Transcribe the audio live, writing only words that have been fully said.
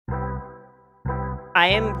I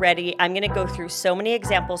am ready. I'm going to go through so many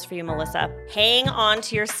examples for you, Melissa. Hang on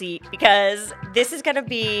to your seat because this is going to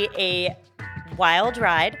be a wild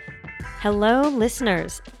ride. Hello,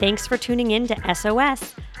 listeners. Thanks for tuning in to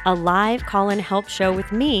SOS, a live call-in help show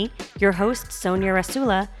with me, your host, Sonia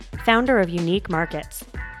Rasula, founder of Unique Markets.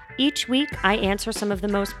 Each week, I answer some of the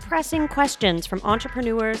most pressing questions from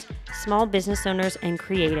entrepreneurs, small business owners, and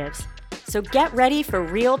creatives. So get ready for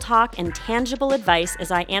real talk and tangible advice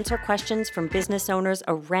as I answer questions from business owners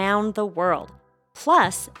around the world.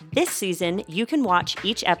 Plus, this season, you can watch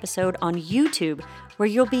each episode on YouTube, where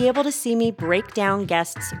you'll be able to see me break down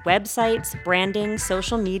guests' websites, branding,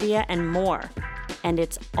 social media, and more. And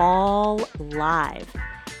it's all live.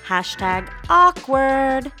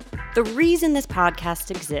 #awkward. The reason this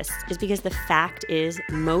podcast exists is because the fact is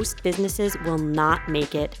most businesses will not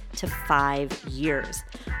make it to 5 years.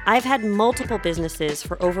 I've had multiple businesses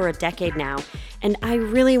for over a decade now, and I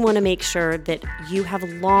really want to make sure that you have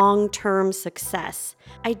long-term success.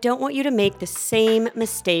 I don't want you to make the same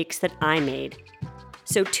mistakes that I made.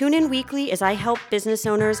 So tune in weekly as I help business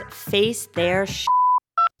owners face their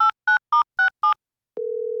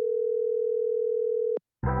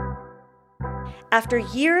After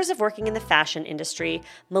years of working in the fashion industry,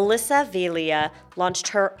 Melissa Velia launched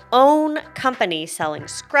her own company selling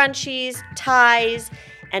scrunchies, ties,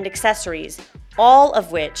 and accessories, all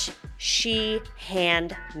of which she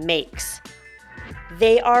hand makes.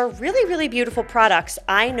 They are really, really beautiful products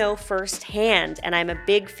I know firsthand, and I'm a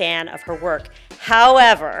big fan of her work.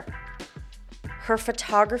 However, her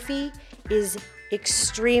photography is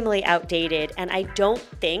extremely outdated, and I don't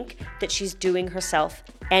think that she's doing herself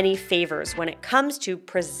any favors when it comes to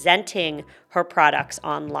presenting her products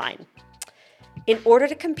online. In order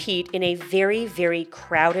to compete in a very, very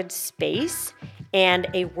crowded space and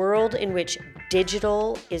a world in which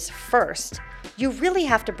digital is first, you really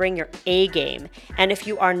have to bring your A game. And if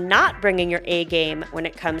you are not bringing your A game when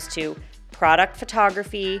it comes to product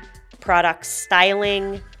photography, product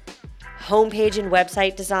styling, homepage and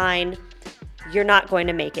website design, you're not going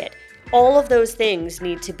to make it. All of those things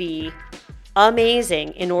need to be amazing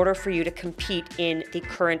in order for you to compete in the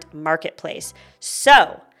current marketplace.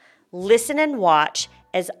 So, listen and watch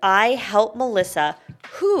as I help Melissa,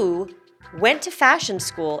 who went to fashion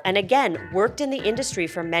school and again worked in the industry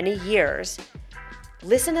for many years.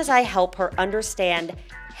 Listen as I help her understand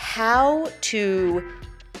how to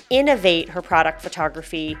innovate her product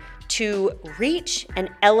photography to reach an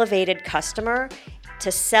elevated customer,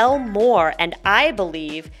 to sell more, and I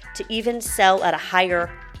believe to even sell at a higher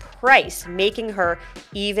price, making her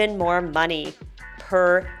even more money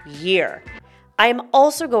per year. I'm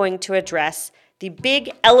also going to address the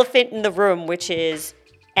big elephant in the room, which is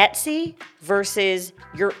Etsy versus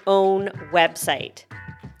your own website.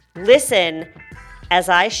 Listen as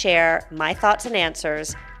I share my thoughts and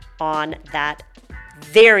answers on that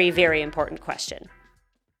very, very important question.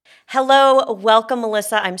 Hello, welcome,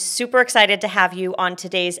 Melissa. I'm super excited to have you on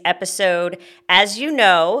today's episode. As you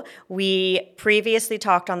know, we previously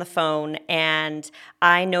talked on the phone, and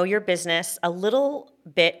I know your business a little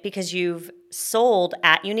bit because you've sold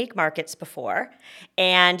at Unique Markets before,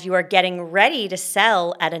 and you are getting ready to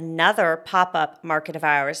sell at another pop-up market of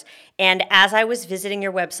ours. And as I was visiting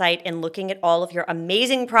your website and looking at all of your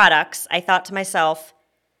amazing products, I thought to myself,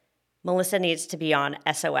 Melissa needs to be on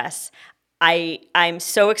SOS. I'm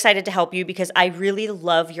so excited to help you because I really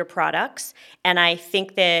love your products, and I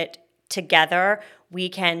think that together we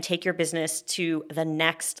can take your business to the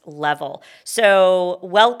next level. So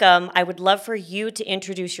welcome. I would love for you to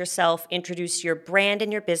introduce yourself, introduce your brand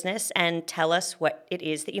and your business, and tell us what it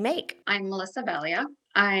is that you make. I'm Melissa Velia.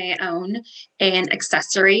 I own an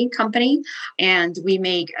accessory company, and we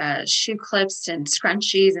make shoe clips and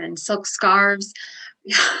scrunchies and silk scarves.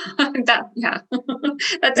 That's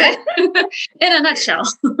it in a nutshell.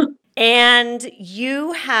 And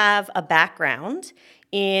you have a background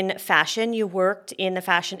in fashion. You worked in the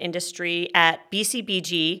fashion industry at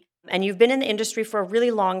BCBG, and you've been in the industry for a really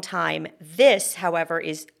long time. This, however,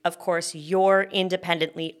 is, of course, your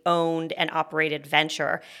independently owned and operated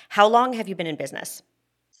venture. How long have you been in business?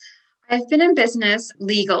 I've been in business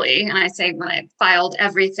legally, and I say when I filed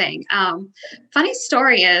everything. Funny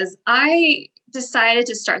story is I decided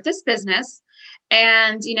to start this business,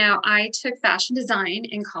 and I took fashion design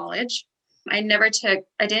in college. I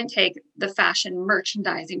didn't take the fashion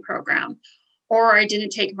merchandising program, or I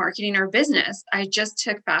didn't take marketing or business. I just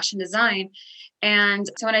took fashion design. And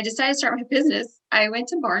so when I decided to start my business, I went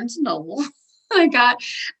to Barnes and Noble. I got,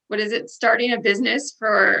 starting a business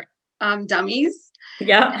for dummies.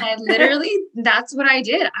 Yeah. And I literally, that's what I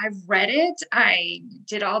did. I read it. I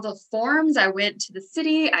did all the forms. I went to the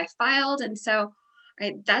city. I filed. And so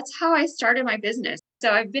That's how I started my business. So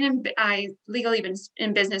I legally been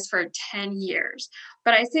in business for 10 years,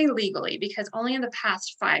 but I say legally because only in the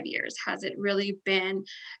past 5 years has it really been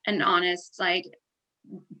an honest, like,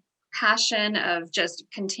 passion of just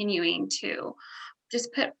continuing to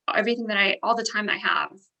just put everything all the time that I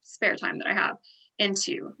have, spare time that I have,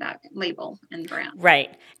 into that label and brand.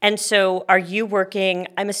 Right. And so are you working,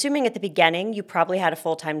 I'm assuming at the beginning you probably had a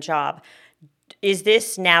full-time job. Is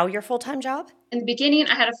this now your full-time job? In the beginning,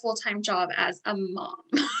 I had a full-time job as a mom.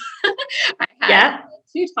 I had Yeah.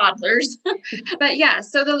 two toddlers. But yeah,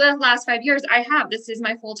 so the last 5 years this is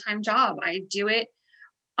my full-time job. I do it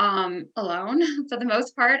alone for the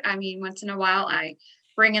most part. I mean, once in a while I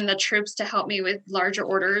bring in the troops to help me with larger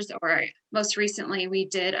orders, or most recently we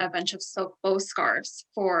did a bunch of silk bow scarves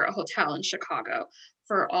for a hotel in Chicago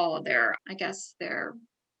for all of their, I guess, their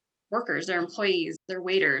workers, their employees, their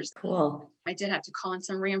waiters. Cool. I did have to call in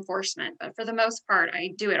some reinforcement, but for the most part,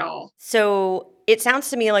 I do it all. So it sounds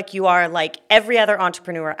to me like you are like every other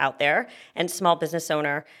entrepreneur out there and small business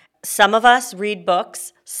owner. Some of us read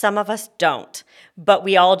books, some of us don't, but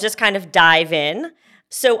we all just kind of dive in.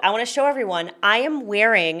 So I want to show everyone, I am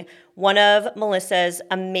wearing one of Melissa's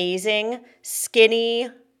amazing skinny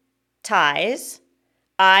ties.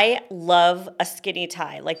 I love a skinny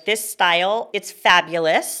tie. Like this style, it's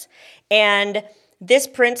fabulous. And this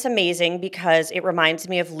print's amazing because it reminds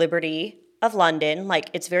me of Liberty of London. Like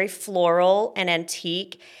it's very floral and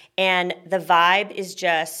antique. And the vibe is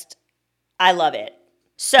just, I love it.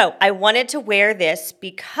 So I wanted to wear this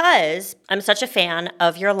because I'm such a fan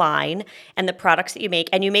of your line and the products that you make.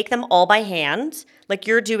 And you make them all by hand. Like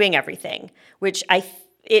you're doing everything, which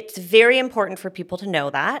it's very important for people to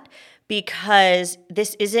know that because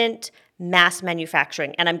this isn't mass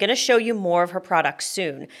manufacturing. And I'm going to show you more of her products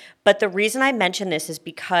soon. But the reason I mention this is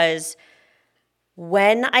because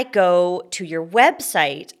when I go to your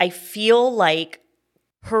website, I feel like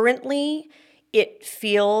currently it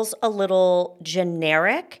feels a little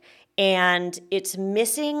generic and it's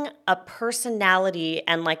missing a personality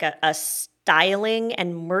and like a styling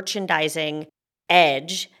and merchandising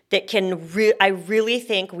edge that I really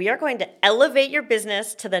think we are going to elevate your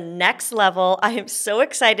business to the next level. I am so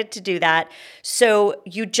excited to do that. So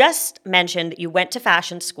you just mentioned that you went to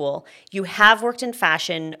fashion school. You have worked in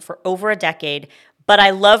fashion for over a decade, but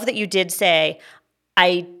I love that you did say,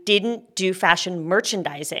 I didn't do fashion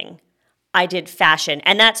merchandising. I did fashion.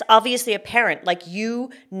 And that's obviously apparent. Like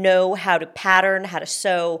you know how to pattern, how to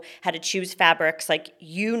sew, how to choose fabrics. Like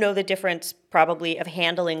you know the difference probably of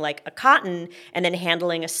handling like a cotton and then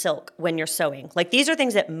handling a silk when you're sewing. Like these are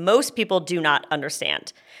things that most people do not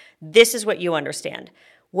understand. This is what you understand.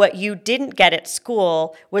 What you didn't get at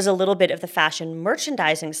school was a little bit of the fashion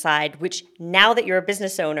merchandising side, which now that you're a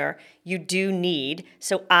business owner, you do need.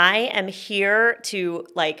 So I am here to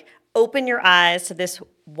like open your eyes to this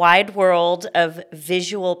wide world of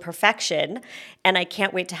visual perfection, and I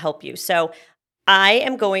can't wait to help you. So I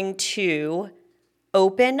am going to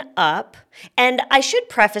open up, and I should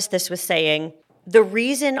preface this with saying the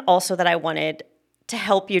reason also that I wanted to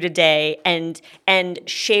help you today and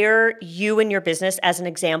share you and your business as an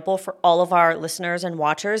example for all of our listeners and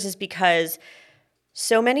watchers is because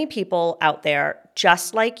so many people out there,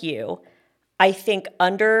 just like you, I think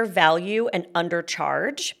undervalue and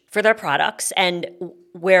undercharge for their products, and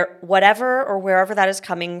wherever that is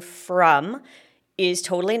coming from is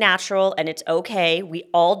totally natural and it's okay. We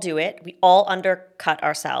all do it. We all undercut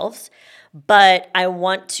ourselves. But I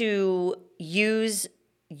want to use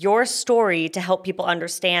your story to help people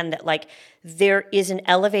understand that like there is an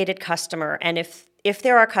elevated customer, and if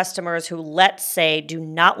there are customers who, let's say, do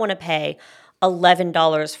not want to pay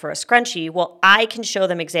 $11 for a scrunchie, well, I can show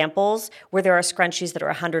them examples where there are scrunchies that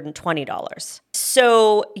are $120.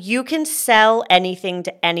 So you can sell anything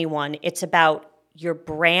to anyone. It's about your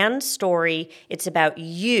brand story. It's about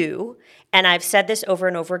you. And I've said this over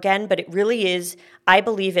and over again, but it really is, I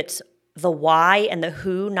believe it's the why and the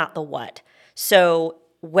who, not the what. So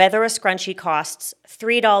whether a scrunchie costs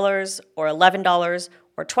 $3 or $11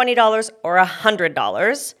 or $20 or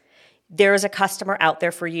 $100, there is a customer out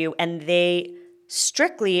there for you, and they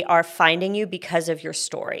strictly are finding you because of your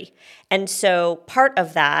story. And so part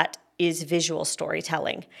of that is visual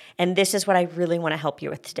storytelling. And this is what I really want to help you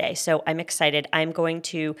with today. So I'm excited. I'm going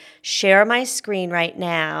to share my screen right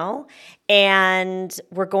now, and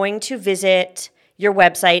we're going to visit your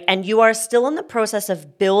website. And you are still in the process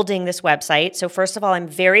of building this website. So first of all, I'm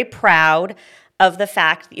very proud of the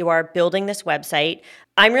fact that you are building this website.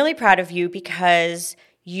 I'm really proud of you because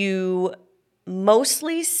you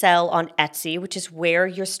mostly sell on Etsy, which is where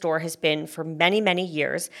your store has been for many, many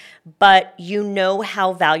years, but you know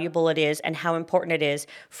how valuable it is and how important it is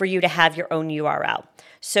for you to have your own URL.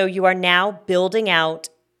 So you are now building out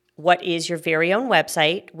what is your very own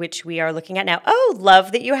website, which we are looking at now. Oh,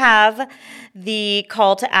 love that you have the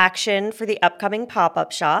call to action for the upcoming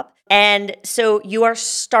pop-up shop. And so you are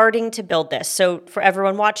starting to build this. So for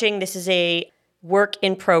everyone watching, this is a work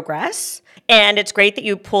in progress. And it's great that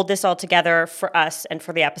you pulled this all together for us and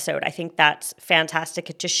for the episode. I think that's fantastic.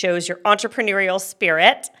 It just shows your entrepreneurial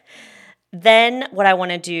spirit. Then what I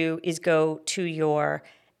want to do is go to your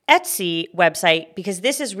Etsy website, because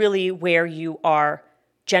this is really where you are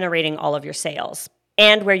generating all of your sales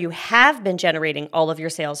and where you have been generating all of your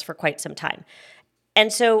sales for quite some time.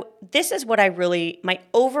 And so this is what my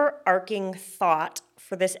overarching thought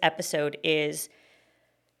for this episode is,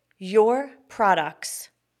 your products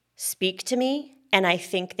speak to me, and I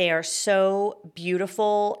think they are so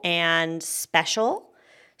beautiful and special.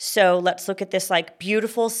 So let's look at this like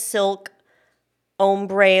beautiful silk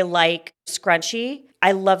ombre-like scrunchie.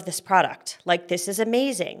 I love this product. Like, this is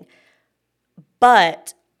amazing.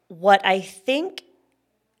 But what I think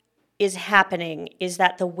is happening is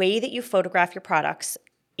that the way that you photograph your products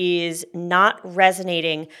is not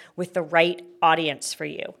resonating with the right audience for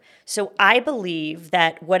you. So I believe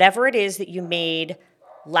that whatever it is that you made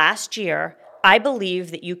last year, I believe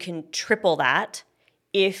that you can triple that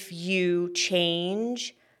if you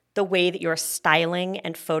change the way that you're styling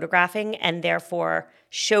and photographing and therefore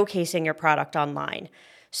showcasing your product online.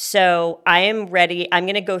 So I am ready. I'm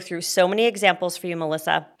going to go through so many examples for you,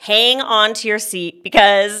 Melissa. Hang on to your seat,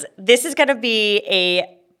 because this is going to be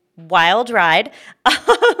a wild ride.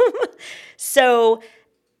 So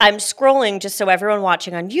I'm scrolling just so everyone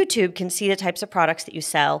watching on YouTube can see the types of products that you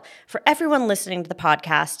sell. For everyone listening to the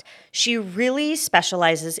podcast, she really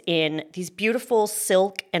specializes in these beautiful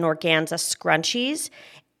silk and organza scrunchies.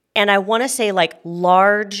 And I want to say like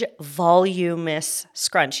large, voluminous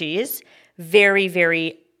scrunchies, very,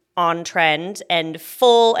 very on trend and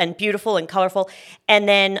full and beautiful and colorful. And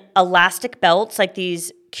then elastic belts, like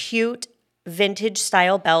these cute vintage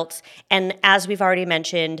style belts. And as we've already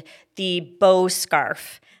mentioned, the bow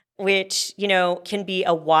scarf, which, can be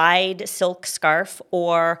a wide silk scarf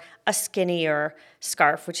or a skinnier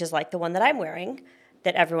scarf, which is like the one that I'm wearing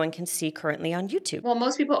that everyone can see currently on YouTube. Well,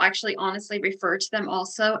 most people actually honestly refer to them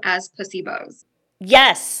also as pussy bows.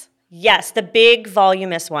 Yes, the big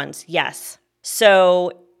voluminous ones, yes.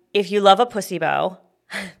 So if you love a pussy bow,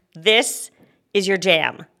 this is your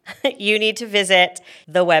jam. You need to visit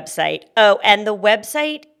the website. Oh, and the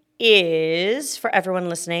website is, for everyone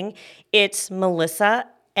listening, it's Melissa,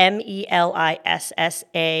 Melissa.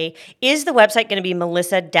 Is the website going to be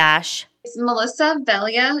Melissa dash? It's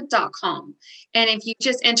melissavelia.com. And if you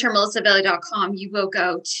just enter melissavelia.com, you will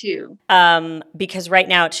go to. Because right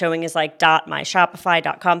now it's showing as like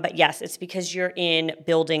 .myshopify.com. But yes, it's because you're in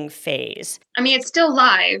building phase. I mean, it's still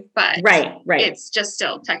live, but right. It's just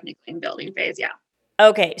still technically in building phase. Yeah.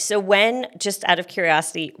 Okay. So just out of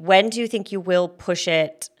curiosity, when do you think you will push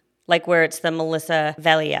it, like where it's the Melissa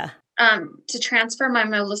Velia? To transfer my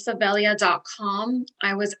melissavelia.com,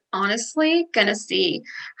 I was honestly going to see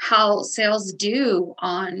how sales do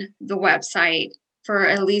on the website for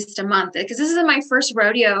at least a month, because this is my first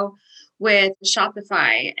rodeo with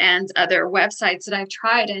Shopify and other websites that I've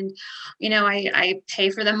tried. And, I pay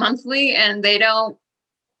for them monthly, and they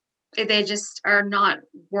just are not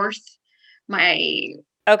worth my.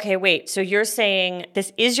 Okay, wait. So you're saying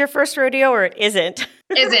this is your first rodeo, or it isn't?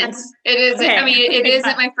 It isn't. Okay. I mean, it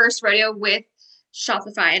isn't my first rodeo with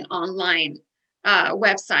Shopify and online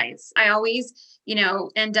websites. I always,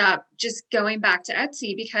 end up just going back to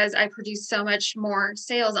Etsy, because I produce so much more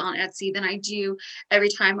sales on Etsy than I do every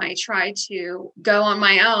time I try to go on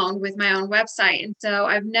my own with my own website. And so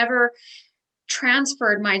I've never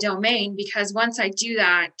transferred my domain, because once I do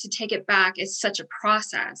that, to take it back is such a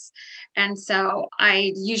process. And so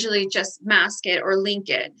I usually just mask it or link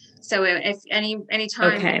it. So if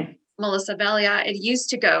anytime Melissa Velia, it used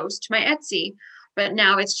to go to my Etsy, but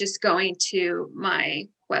now it's just going to my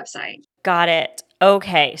website. Got it.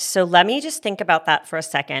 Okay. So let me just think about that for a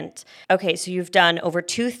second. Okay. So you've done over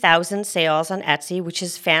 2,000 sales on Etsy, which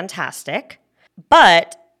is fantastic,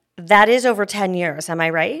 but that is over 10 years. Am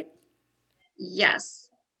I right? Yes.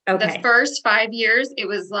 Okay. The first 5 years, it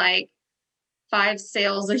was like 5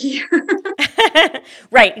 sales a year.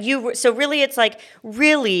 Right. So really,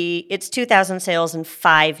 it's 2,000 sales in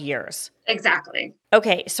 5 years. Exactly.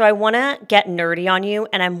 Okay. So I want to get nerdy on you,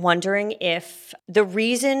 and I'm wondering if the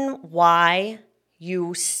reason why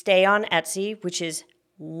you stay on Etsy, which is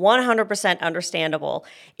 100% understandable,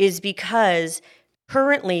 is because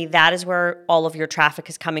currently that is where all of your traffic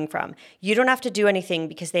is coming from. You don't have to do anything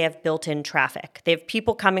because they have built-in traffic. They have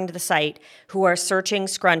people coming to the site who are searching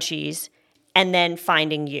scrunchies and then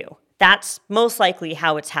finding you. That's most likely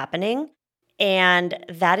how it's happening, and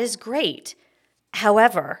that is great.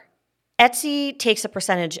 However, Etsy takes a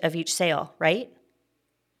percentage of each sale, right?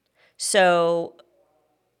 So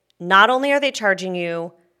not only are they charging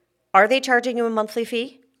you a monthly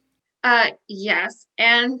fee? Yes,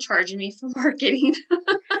 and charging me for marketing.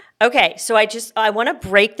 Okay, so I want to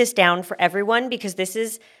break this down for everyone because this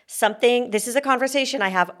is a conversation I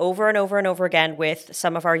have over and over and over again with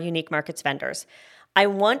some of our unique markets vendors. I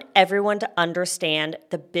want everyone to understand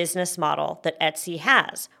the business model that Etsy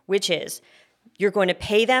has, which is you're going to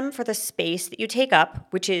pay them for the space that you take up,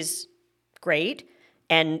 which is great,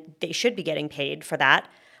 and they should be getting paid for that.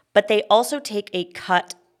 But they also take a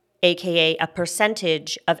cut, AKA a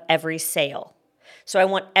percentage of every sale. So I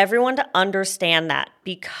want everyone to understand that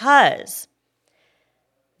because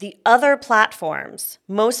most other platforms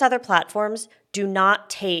do not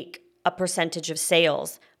take a percentage of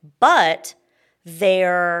sales, but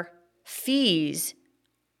their fees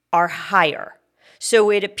are higher. So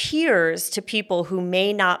it appears to people who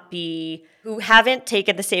who haven't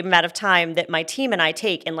taken the same amount of time that my team and I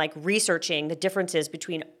take in like researching the differences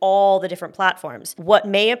between all the different platforms. What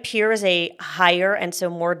may appear as a higher and so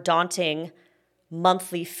more daunting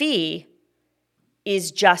monthly fee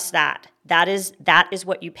is just that. That is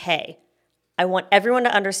what you pay. I want everyone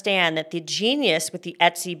to understand that the genius with the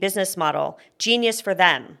Etsy business model, genius for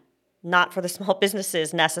them, not for the small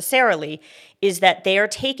businesses necessarily, is that they are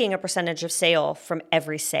taking a percentage of sale from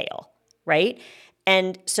every sale, right?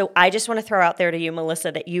 And so I just want to throw out there to you,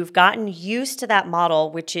 Melissa, that you've gotten used to that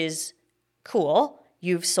model, which is cool.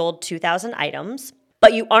 You've sold 2,000 items,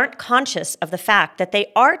 but you aren't conscious of the fact that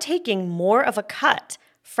they are taking more of a cut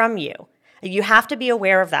from you. You have to be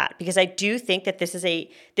aware of that because I do think that this is a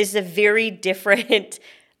very different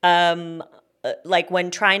like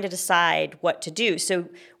when trying to decide what to do. So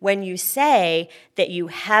when you say that you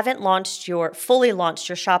haven't fully launched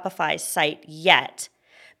your Shopify site yet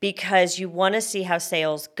because you want to see how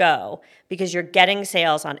sales go, because you're getting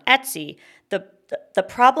sales on Etsy, the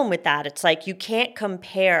problem with that, it's like you can't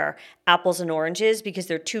compare apples and oranges because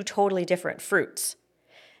they're two totally different fruits.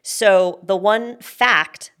 So the one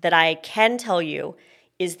fact that I can tell you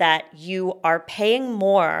is that you are paying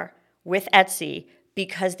more with Etsy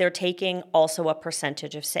because they're taking also a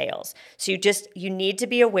percentage of sales. So you need to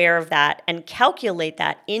be aware of that and calculate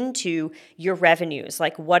that into your revenues.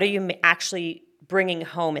 Like what are you actually bringing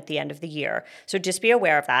home at the end of the year? So just be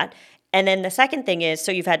aware of that. And then the second thing is,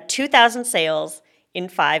 so you've had 2,000 sales in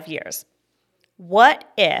 5 years. What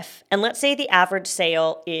if, and let's say the average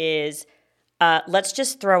sale is, let's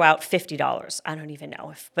just throw out $50. I don't even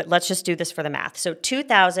know but let's just do this for the math. So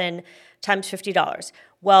 2,000 times $50.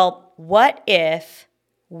 Well, what if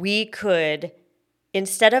we could,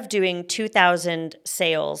 instead of doing 2,000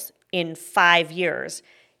 sales in 5 years,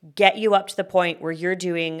 get you up to the point where you're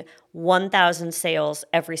doing 1,000 sales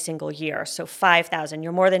every single year. So 5,000,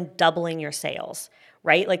 you're more than doubling your sales,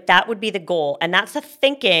 right? Like that would be the goal. And that's the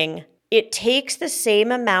thinking. It takes the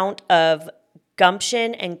same amount of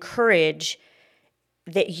gumption and courage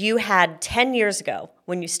that you had 10 years ago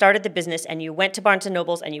when you started the business and you went to Barnes &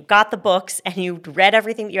 Nobles and you got the books and you read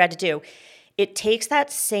everything that you had to do. It takes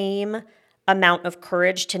that same amount of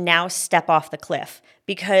courage to now step off the cliff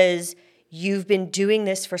because you've been doing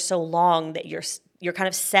this for so long that you're kind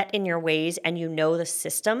of set in your ways and you know the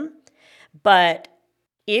system. But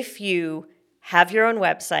if you have your own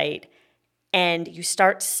website and you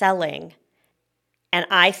start selling, and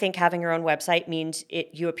I think having your own website means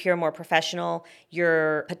you appear more professional,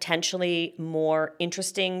 you're potentially more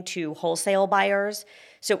interesting to wholesale buyers.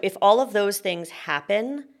 So if all of those things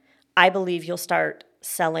happen, I believe you'll start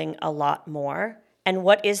selling a lot more. And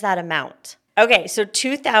what is that amount? Okay, so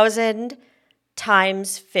 2,000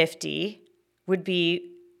 times 50 would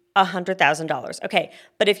be $100,000. Okay,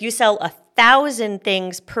 but if you sell 1,000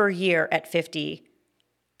 things per year at 50,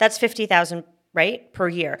 that's 50,000, right, per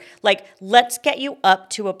year. Like, let's get you up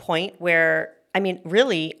to a point where, I mean,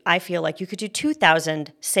 really, I feel like you could do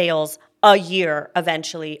 2,000 sales a year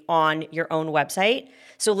eventually on your own website.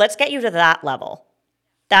 So let's get you to that level.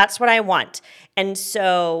 That's what I want. And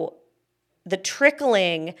so the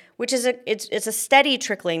trickling, which is it's a steady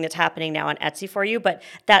trickling that's happening now on Etsy for you, but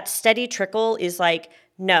that steady trickle is like,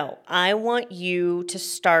 no, I want you to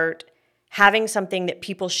start having something that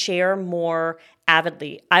people share more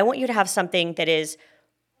avidly. I want you to have something that is,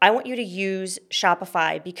 I want you to use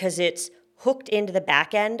Shopify because it's hooked into the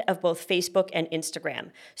back end of both Facebook and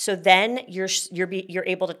Instagram. So then you're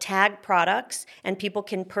able to tag products and people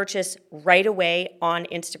can purchase right away on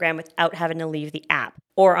Instagram without having to leave the app,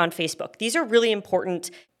 or on Facebook. These are really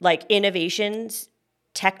important like innovations,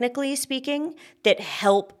 technically speaking, that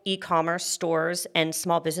help e-commerce stores and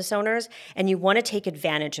small business owners, and you want to take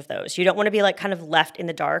advantage of those. You don't want to be like kind of left in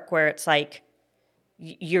the dark where it's like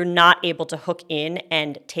you're not able to hook in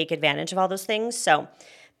and take advantage of all those things. So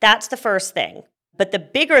that's the first thing. But the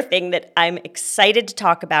bigger thing that I'm excited to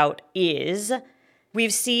talk about is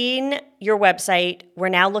we've seen your website. We're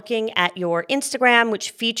now looking at your Instagram, which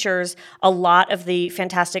features a lot of the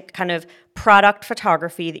fantastic kind of product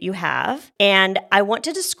photography that you have. And I want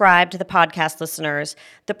to describe to the podcast listeners,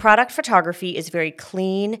 the product photography is very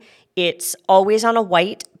clean. It's always on a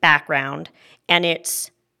white background, and it's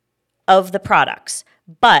of the products.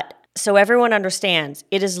 But so everyone understands,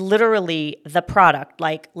 it is literally the product.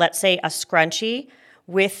 Like, let's say a scrunchie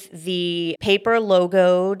with the paper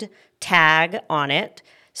logoed tag on it.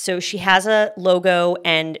 So she has a logo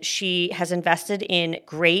and she has invested in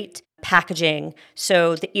great packaging.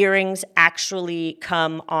 So the earrings actually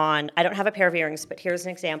come on, I don't have a pair of earrings, but here's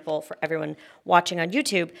an example for everyone watching on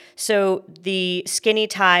YouTube. So the skinny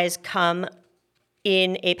ties come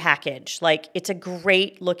in a package. Like, it's a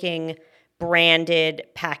great looking branded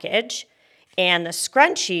package. And the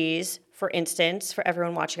scrunchies, for instance, for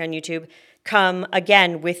everyone watching on YouTube, come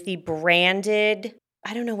again with the branded,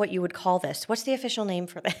 I don't know what you would call this. What's the official name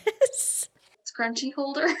for this? Scrunchie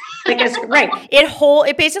holder. Because right,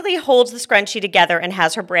 it basically holds the scrunchie together and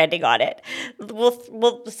has her branding on it.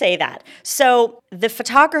 We'll say that. So the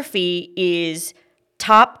photography is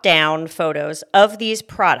top-down photos of these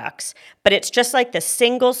products, but it's just like the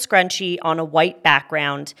single scrunchie on a white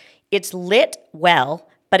background. It's lit well,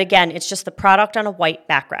 but again, it's just the product on a white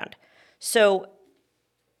background. So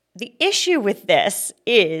the issue with this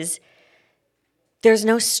is there's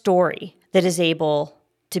no story that is able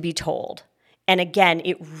to be told. And again,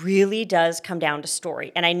 it really does come down to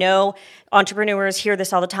story. And I know entrepreneurs hear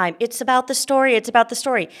this all the time. It's about the story. It's about the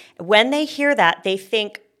story. When they hear that, they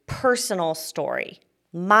think personal story,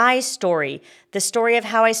 my story, the story of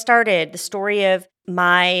how I started, the story of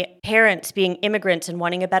my parents being immigrants and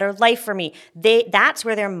wanting a better life for me. That's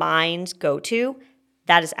where their minds go to.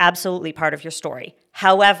 That is absolutely part of your story.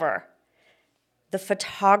 However, the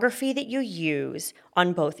photography that you use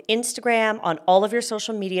on both Instagram, on all of your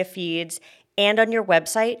social media feeds, and on your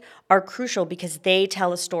website are crucial because they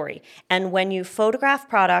tell a story. And when you photograph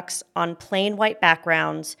products on plain white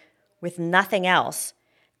backgrounds with nothing else,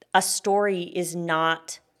 a story is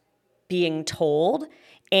not being told.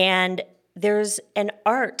 And there's an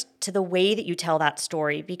art to the way that you tell that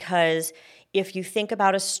story, because if you think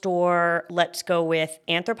about a store, let's go with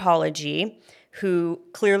Anthropologie, who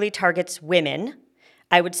clearly targets women.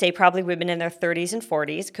 I would say probably women in their 30s and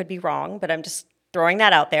 40s. Could be wrong, but I'm just throwing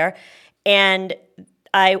that out there. And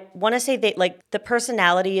I want to say that like the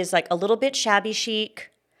personality is like a little bit shabby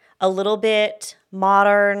chic, a little bit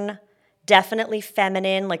modern, definitely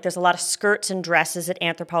feminine. Like there's a lot of skirts and dresses at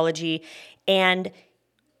Anthropologie. And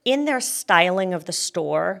in their styling of the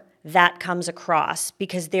store, that comes across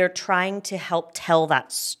because they're trying to help tell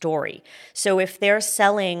that story. So if they're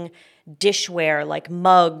selling dishware like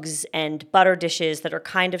mugs and butter dishes that are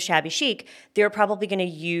kind of shabby chic, they're probably going to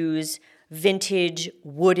use vintage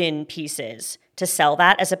wooden pieces to sell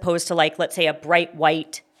that, as opposed to like, let's say, a bright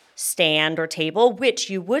white stand or table, which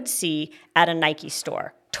you would see at a Nike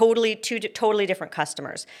store. Two totally different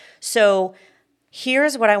customers. So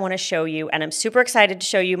here's what I want to show you, and I'm super excited to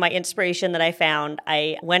show you my inspiration that I found.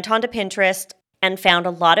 I went onto Pinterest and found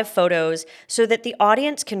a lot of photos so that the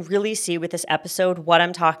audience can really see with this episode what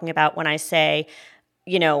I'm talking about when I say,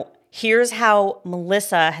 you know, here's how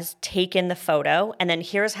Melissa has taken the photo, and then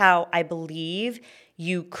here's how I believe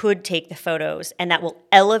you could take the photos, and that will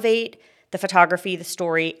elevate the photography, the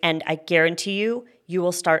story, and I guarantee you, you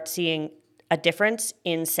will start seeing a difference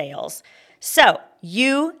in sales. So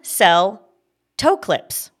you sell toe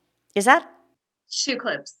clips. Is that? Shoe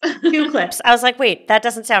clips. Shoe clips. I was like, wait, that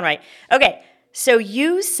doesn't sound right. Okay, so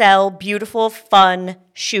you sell beautiful, fun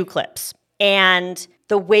shoe clips. And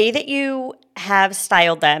the way that you have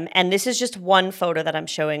styled them, and this is just one photo that I'm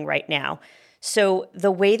showing right now. So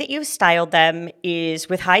the way that you've styled them is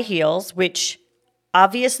with high heels, which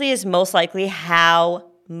obviously is most likely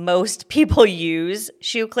how most people use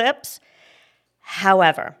shoe clips.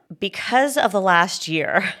 However, because of the last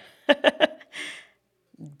year,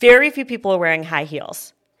 very few people are wearing high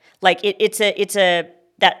heels. Like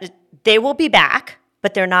that they will be back,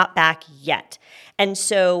 but they're not back yet. And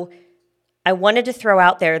so I wanted to throw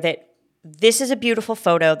out there that this is a beautiful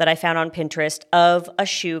photo that I found on Pinterest of a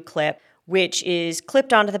shoe clip, which is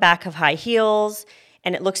clipped onto the back of high heels,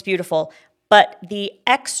 and it looks beautiful. But the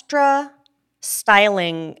extra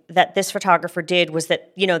styling that this photographer did was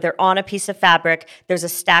that, they're on a piece of fabric, there's a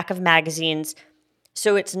stack of magazines.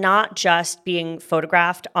 So it's not just being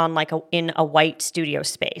photographed on in a white studio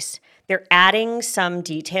space. They're adding some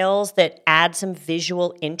details that add some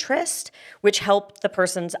visual interest, which help the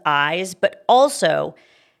person's eyes, but also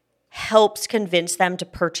helps convince them to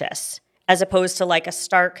purchase, as opposed to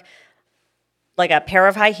a pair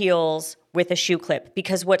of high heels with a shoe clip.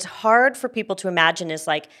 Because what's hard for people to imagine is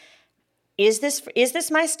is this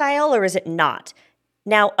my style or is it not?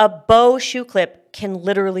 Now, a bow shoe clip can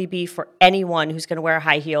literally be for anyone who's going to wear a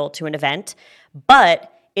high heel to an event,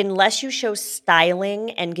 but unless you show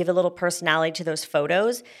styling and give a little personality to those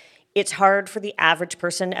photos, it's hard for the average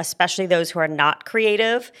person, especially those who are not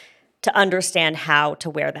creative, to understand how to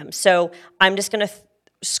wear them. So I'm just going to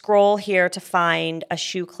scroll here to find a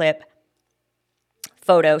shoe clip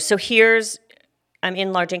photo. So I'm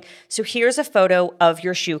enlarging. So here's a photo of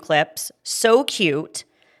your shoe clips. So cute.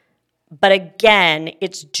 But again,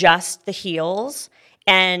 it's just the heels.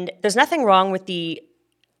 And there's nothing wrong with the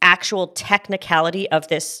actual technicality of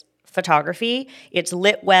this photography. It's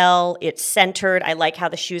lit well, it's centered. I like how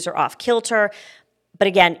the shoes are off kilter. But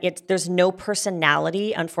again, there's no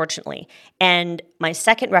personality, unfortunately. And my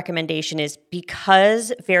second recommendation is,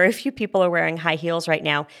 because very few people are wearing high heels right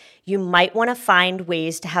now, you might want to find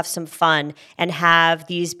ways to have some fun and have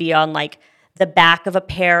these be on the back of a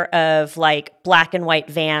pair of black and white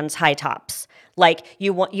Vans high tops.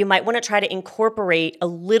 You might want to try to incorporate a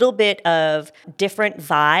little bit of different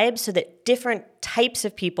vibes so that different types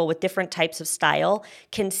of people with different types of style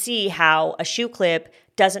can see how a shoe clip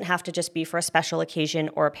doesn't have to just be for a special occasion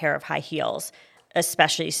or a pair of high heels,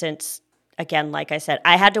 especially since, again, like I said,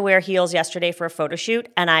 I had to wear heels yesterday for a photo shoot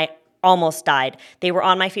and I almost died. They were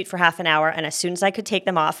on my feet for half an hour, and as soon as I could take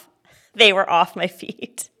them off, they were off my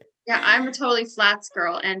feet. Yeah, I'm a totally flats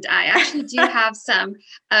girl, and I actually do have some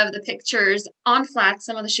of the pictures on flats.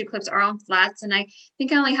 Some of the shoe clips are on flats, and I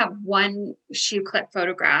think I only have one shoe clip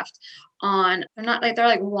photographed on. They're not they're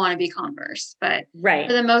wannabe Converse, but Right.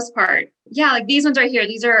 for the most part, yeah, these ones right here.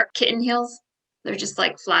 These are kitten heels. They're just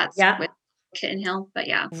flats with kitten heel, but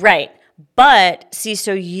yeah. Right. But see,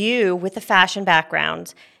 so you with the fashion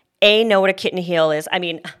background, know what a kitten heel is. I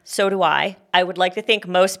mean, so do I. I would like to think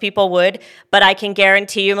most people would, but I can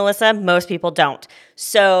guarantee you, Melissa, most people don't.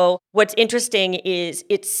 So what's interesting is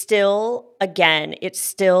it's still a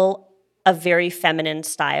very feminine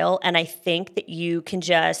style. And I think that you can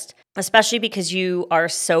just, especially because you are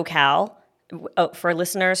SoCal, for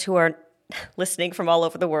listeners who are listening from all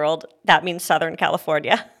over the world, that means Southern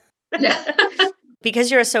California. Yeah.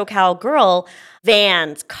 Because you're a SoCal girl,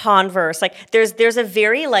 Vans, Converse, there's a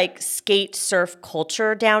very skate surf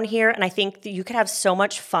culture down here. And I think that you could have so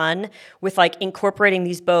much fun with incorporating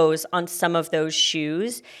these bows on some of those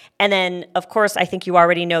shoes. And then, of course, I think you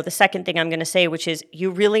already know the second thing I'm going to say, which is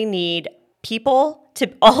you really need people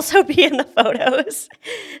to also be in the photos.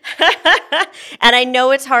 And I know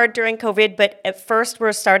it's hard during COVID, but at first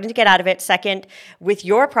we're starting to get out of it. Second, with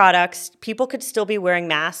your products, people could still be wearing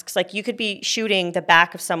masks. You could be shooting the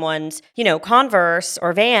back of someone's, Converse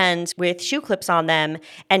or Vans with shoe clips on them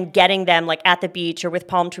and getting them at the beach or with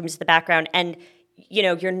palm trees in the background. And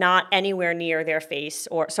you're not anywhere near their face.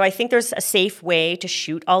 So I think there's a safe way to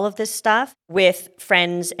shoot all of this stuff with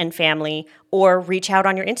friends and family, or reach out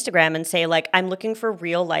on your Instagram and say, I'm looking for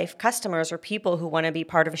real life customers or people who want to be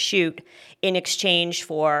part of a shoot in exchange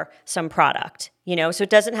for some product, so it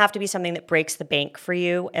doesn't have to be something that breaks the bank for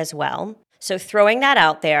you as well. So throwing that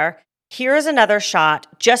out there. Here's another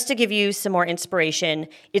shot just to give you some more inspiration.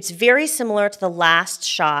 It's very similar to the last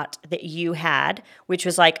shot that you had, which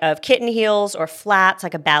was of kitten heels or flats,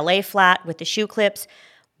 like a ballet flat with the shoe clips,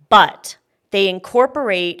 but they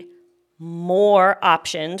incorporate more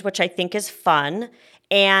options, which I think is fun.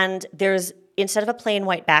 And instead of a plain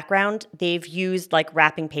white background, they've used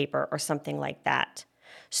wrapping paper or something like that.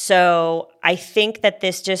 So I think that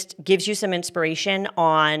this just gives you some inspiration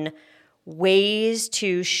on ways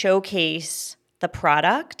to showcase the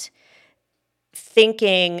product,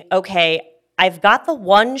 thinking, okay, I've got the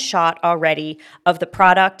one shot already of the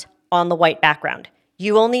product on the white background.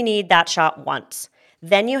 You only need that shot once.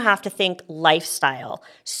 Then you have to think lifestyle.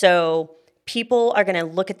 So people are going to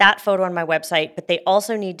look at that photo on my website, but they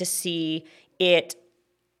also need to see it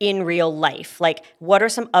in real life. What are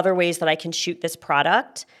some other ways that I can shoot this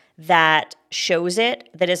product that shows it,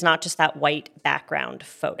 that is not just that white background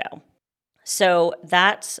photo? So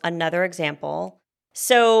that's another example.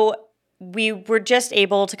 So we were just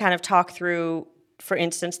able to kind of talk through, for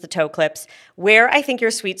instance, the toe clips. Where I think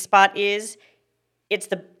your sweet spot is, it's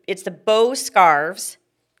the bow scarves,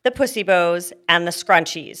 the pussy bows, and the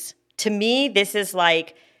scrunchies. To me, this is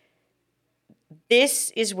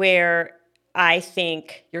where I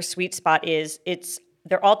think your sweet spot is.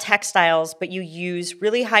 They're all textiles, but you use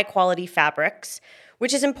really high quality fabrics,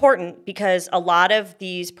 which is important because a lot of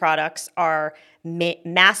these products are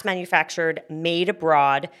mass manufactured, made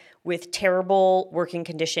abroad with terrible working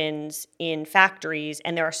conditions in factories.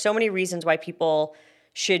 And there are so many reasons why people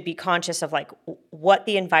should be conscious of what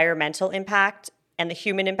the environmental impact and the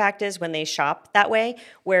human impact is when they shop that way.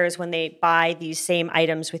 Whereas when they buy these same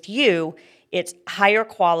items with you, it's higher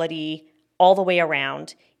quality all the way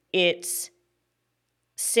around. It's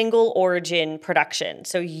single origin production.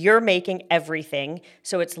 So you're making everything.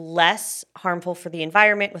 So it's less harmful for the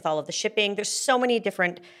environment with all of the shipping. There's so many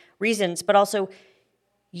different reasons, but also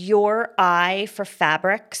your eye for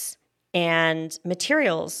fabrics and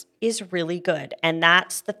materials is really good. And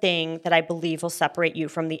that's the thing that I believe will separate you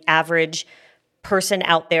from the average person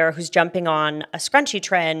out there who's jumping on a scrunchie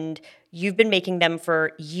trend. You've been making them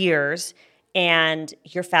for years and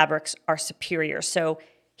your fabrics are superior. So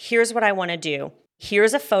here's what I want to do.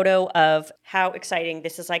 Here's a photo of how exciting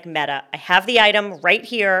this is, meta. I have the item right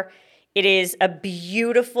here. It is a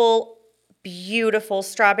beautiful, beautiful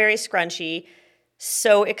strawberry scrunchie.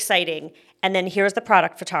 So exciting. And then here's the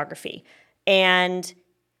product photography. And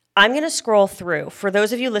I'm going to scroll through. For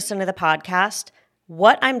those of you listening to the podcast,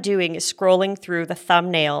 what I'm doing is scrolling through the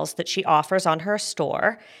thumbnails that she offers on her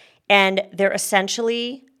store. And they're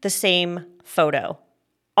essentially the same photo,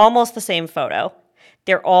 almost the same photo.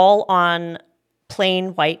 They're all on plain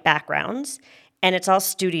white backgrounds, and it's all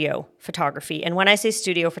studio photography. And when I say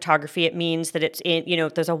studio photography, it means that it's in,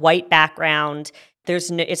 there's a white background.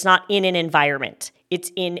 It's not in an environment.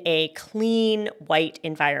 It's in a clean white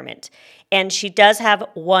environment. And she does have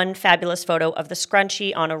one fabulous photo of the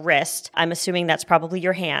scrunchie on a wrist. I'm assuming that's probably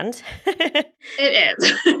your hand. It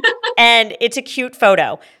is. And it's a cute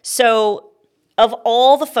photo. So of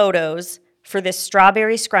all the photos for this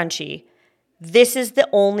strawberry scrunchie, this is the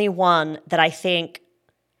only one that I think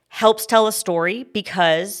helps tell a story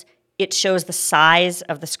because it shows the size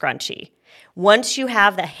of the scrunchie. Once you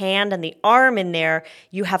have the hand and the arm in there,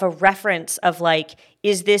 you have a reference of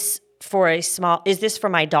is this for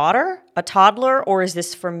my daughter, a toddler, or is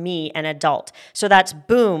this for me, an adult? So that's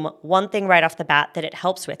boom, one thing right off the bat that it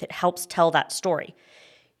helps with. It helps tell that story.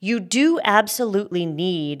 You do absolutely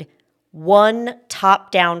need one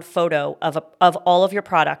top-down photo of all of your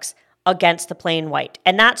products against the plain white.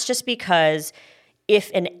 And that's just because if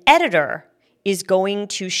an editor is going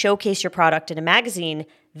to showcase your product in a magazine,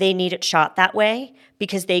 they need it shot that way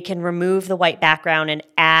because they can remove the white background and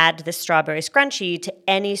add the strawberry scrunchie to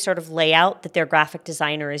any sort of layout that their graphic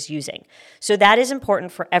designer is using. So that is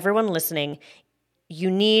important for everyone listening. You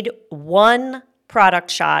need one product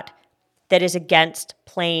shot that is against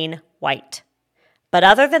plain white. But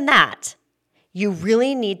other than that, you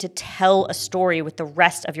really need to tell a story with the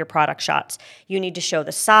rest of your product shots. You need to show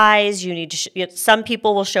the size. You need to some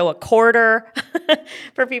people will show a quarter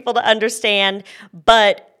for people to understand,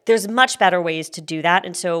 but there's much better ways to do that.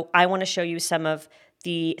 And so I want to show you some of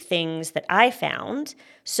the things that I found.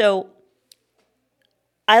 So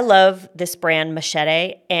I love this brand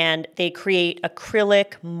Machete, and they create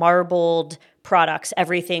acrylic marbled products,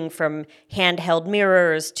 everything from handheld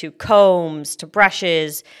mirrors to combs to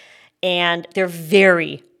brushes. And they're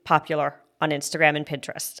very popular on Instagram and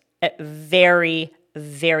Pinterest. Very,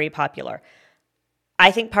 very popular. I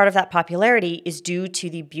think part of that popularity is due to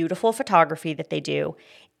the beautiful photography that they do.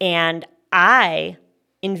 And I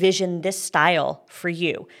envision this style for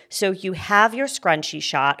you. So you have your scrunchie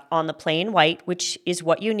shot on the plain white, which is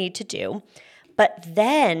what you need to do. But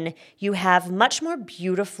then you have much more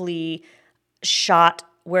beautifully shot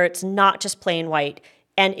where it's not just plain white.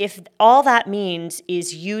 And if all that means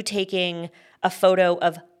is you taking a photo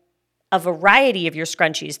of a variety of your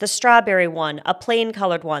scrunchies, the strawberry one, a plain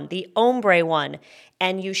colored one, the ombre one,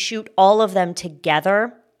 and you shoot all of them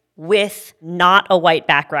together with not a white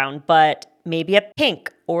background, but maybe a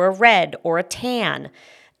pink or a red or a tan.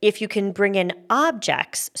 If you can bring in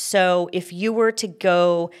objects, so if you were to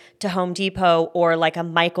go to Home Depot or a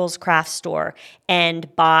Michael's craft store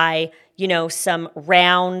and buy, some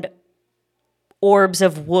round orbs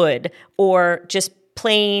of wood or just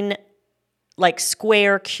plain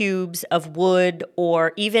square cubes of wood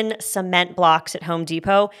or even cement blocks at Home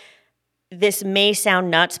Depot. This may sound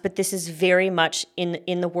nuts, but this is very much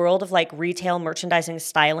in the world of retail merchandising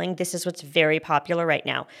styling. This is what's very popular right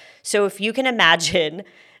now. So if you can imagine,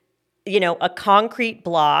 a concrete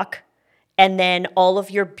block and then all of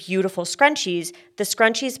your beautiful scrunchies, the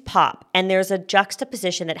scrunchies pop. And there's a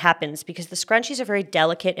juxtaposition that happens because the scrunchies are very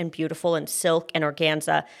delicate and beautiful and silk and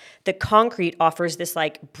organza. The concrete offers this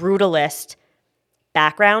like brutalist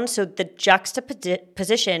background. So the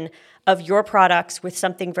juxtaposition of your products with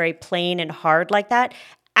something very plain and hard like that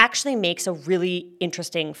actually makes a really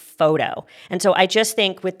interesting photo. And so I just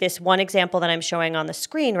think with this one example that I'm showing on the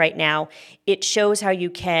screen right now, it shows how you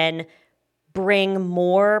can bring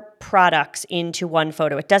more products into one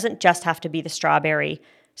photo. It doesn't just have to be the strawberry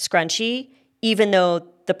scrunchie, even though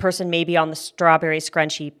the person may be on the strawberry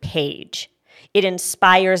scrunchie page. It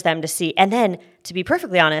inspires them to see. And then, to be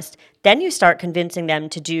perfectly honest, then you start convincing them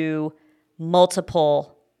to do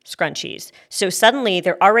multiple scrunchies. So suddenly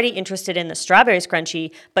they're already interested in the strawberry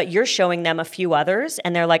scrunchie, but you're showing them a few others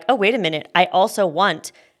and they're like, oh, wait a minute, I also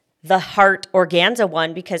want the heart organza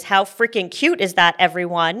one because how freaking cute is that,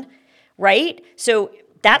 everyone? Right? So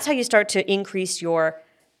that's how you start to increase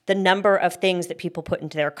the number of things that people put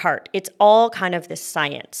into their cart. It's all kind of this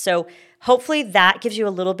science. So hopefully that gives you a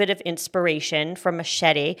little bit of inspiration from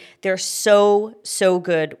Machete. They're so, so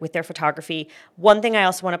good with their photography. One thing I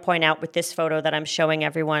also want to point out with this photo that I'm showing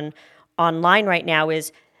everyone online right now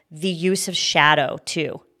is the use of shadow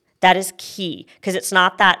too. That is key because it's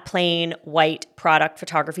not that plain white product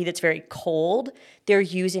photography that's very cold. They're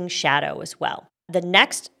using shadow as well. The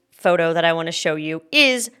next photo that I want to show you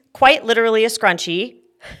is quite literally a scrunchie.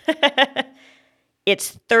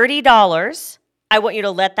 It's $30. I want you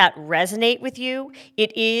to let that resonate with you.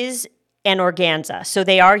 It is an organza. So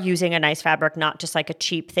they are using a nice fabric, not just like a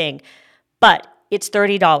cheap thing. But it's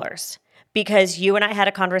 $30 because you and I had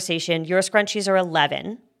a conversation. Your scrunchies are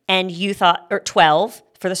 11 and you thought, or 12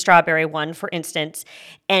 for the strawberry one, for instance,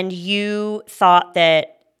 and you thought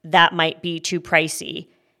that that might be too pricey.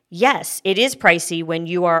 Yes, it is pricey when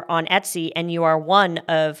you are on Etsy and you are one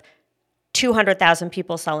of 200,000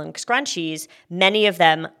 people selling scrunchies, many of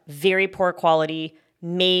them very poor quality,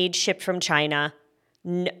 made, shipped from China.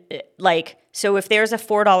 So if there's a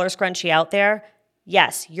 $4 scrunchie out there,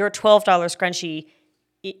 yes, your $12 scrunchie,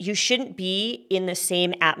 you shouldn't be in the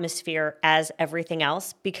same atmosphere as everything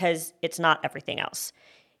else because it's not everything else.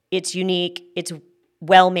 It's unique, it's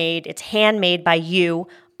well-made, it's handmade by you,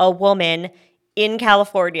 a woman in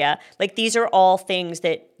California. Like these are all things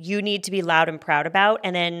that you need to be loud and proud about.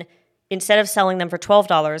 And then instead of selling them for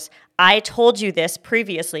 $12, I told you this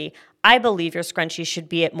previously, I believe your scrunchie should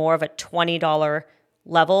be at more of a $20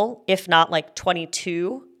 level, if not like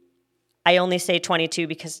 22. I only say 22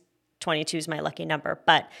 because 22 is my lucky number,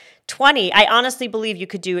 but 20, I honestly believe you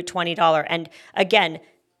could do at $20. And again,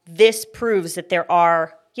 this proves that there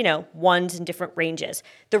are, ones in different ranges.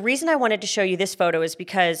 The reason I wanted to show you this photo is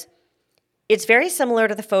because it's very similar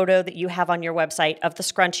to the photo that you have on your website of the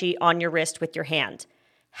scrunchie on your wrist with your hand.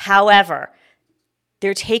 However,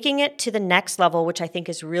 they're taking it to the next level, which I think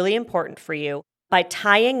is really important for you, by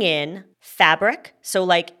tying in fabric. So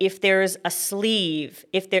like if there's a sleeve,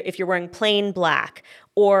 if you're wearing plain black,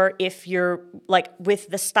 or if you're like with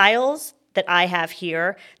the styles that I have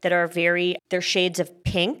here that are they're shades of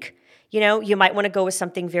pink, you might want to go with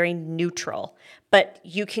something very neutral. But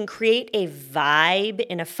you can create a vibe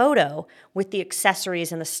in a photo with the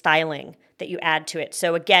accessories and the styling that you add to it.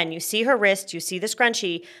 So again, you see her wrist, you see the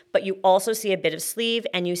scrunchie, but you also see a bit of sleeve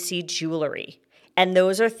and you see jewelry. And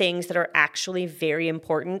those are things that are actually very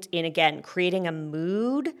important in, again, creating a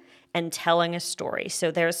mood and telling a story.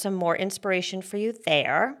 So there's some more inspiration for you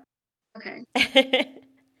there. Okay.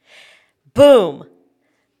 Boom.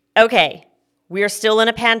 Okay. We are still in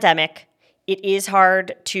a pandemic. It is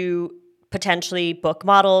hard to potentially book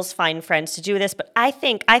models, find friends to do this, but I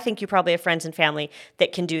think you probably have friends and family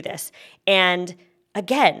that can do this. And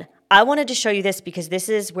again, I wanted to show you this because this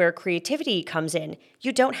is where creativity comes in.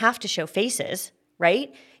 You don't have to show faces,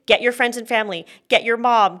 right? Get your friends and family, get your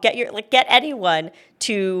mom, get anyone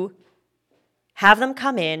to have them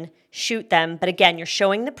come in, shoot them. But again, you're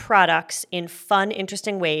showing the products in fun,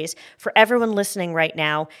 interesting ways. For everyone listening right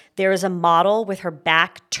now, there is a model with her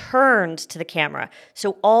back turned to the camera.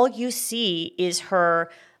 So all you see is her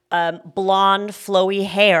blonde, flowy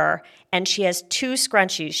hair, and she has two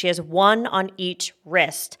scrunchies. She has one on each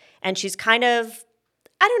wrist, and she's kind of,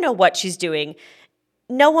 I don't know what she's doing.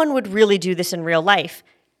 No one would really do this in real life.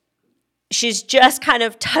 She's just kind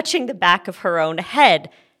of touching the back of her own head.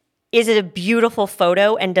 Is it a beautiful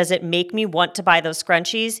photo, and does it make me want to buy those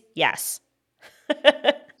scrunchies? Yes.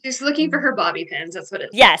 She's looking for her bobby pins. That's what it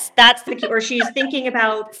is. Yes, that's the key. Or she's thinking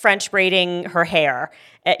about French braiding her hair,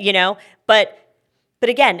 But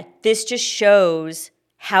again, this just shows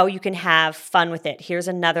how you can have fun with it. Here's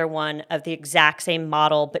another one of the exact same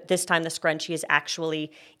model, but this time the scrunchie is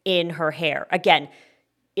actually in her hair. Again,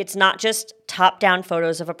 it's not just top-down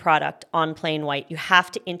photos of a product on plain white. You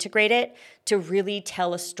have to integrate it to really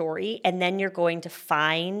tell a story, and then you're going to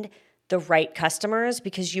find the right customers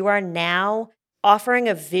because you are now offering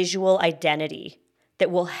a visual identity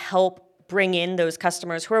that will help bring in those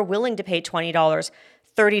customers who are willing to pay $20,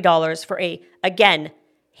 $30 for a, again,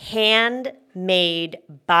 handmade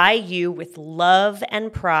by you with love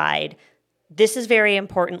and pride. This is very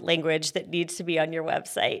important language that needs to be on your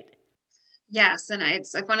website. Yes. And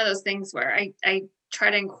it's like one of those things where I try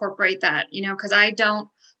to incorporate that, because I don't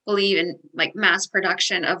believe in like mass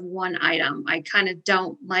production of one item. I kind of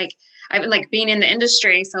don't like, I've been like being in the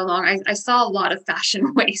industry so long. I saw a lot of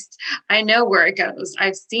fashion waste. I know where it goes.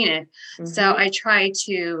 I've seen it. Mm-hmm. So I try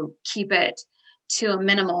to keep it to a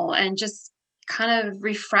minimal and just kind of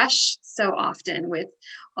refresh so often with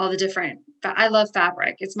all the different, I love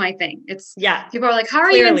fabric. It's my thing. People are like, how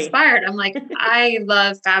are you inspired? I'm like, I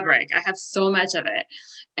love fabric. I have so much of it.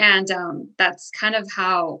 And that's kind of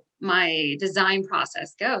how my design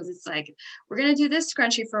process goes. It's like, we're going to do this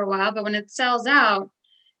scrunchie for a while, but when it sells out,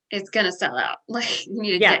 it's going to sell out. Like you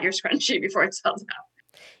need to get your scrunchie before it sells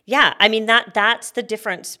out. Yeah. I mean, that's the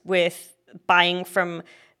difference with buying from,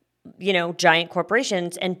 giant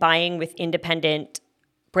corporations and buying with independent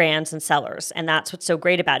brands and sellers. And that's what's so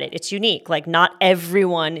great about it. It's unique. Like not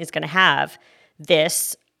everyone is going to have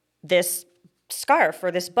this scarf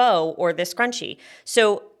or this bow or this scrunchie.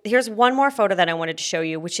 So here's one more photo that I wanted to show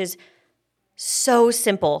you, which is so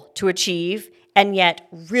simple to achieve and yet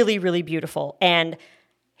really, really beautiful. And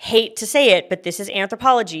hate to say it, but this is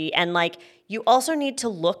Anthropologie. And like you also need to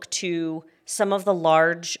look to some of the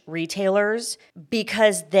large retailers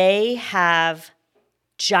because they have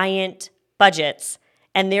giant budgets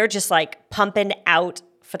and they're just like pumping out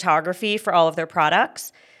photography for all of their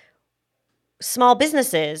products. Small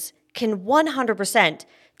businesses can 100%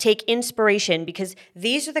 take inspiration because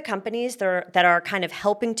these are the companies that are kind of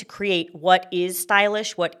helping to create what is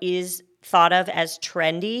stylish, what is thought of as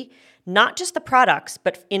trendy, not just the products,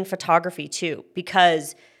 but in photography too,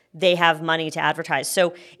 because they have money to advertise.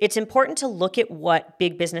 So it's important to look at what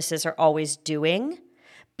big businesses are always doing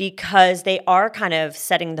because they are kind of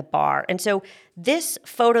setting the bar. And so this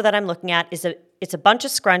photo that I'm looking at it's a bunch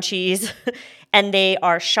of scrunchies and they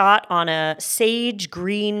are shot on a sage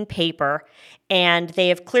green paper and they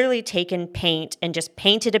have clearly taken paint and just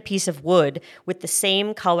painted a piece of wood with the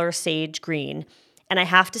same color sage green. And I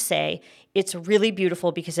have to say, it's really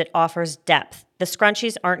beautiful because it offers depth. The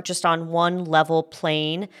scrunchies aren't just on one level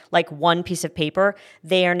plane, like one piece of paper.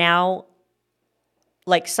 They are now,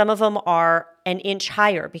 like some of them are an inch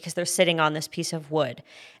higher because they're sitting on this piece of wood.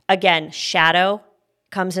 Again, shadow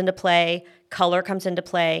comes into play, color comes into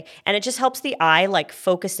play, and it just helps the eye like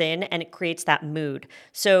focus in and it creates that mood.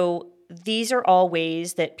 So these are all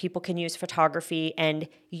ways that people can use photography, and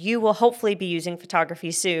you will hopefully be using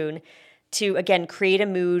photography soon to, again, create a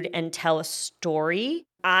mood and tell a story.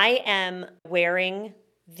 I am wearing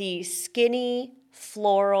the skinny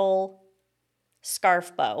floral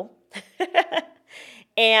scarf bow.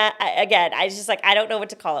 And again, I just like, I don't know what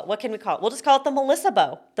to call it. What can we call it? We'll just call it the Melissa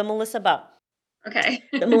bow. The Melissa bow. Okay.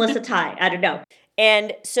 The Melissa tie. I don't know.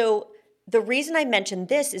 And so the reason I mentioned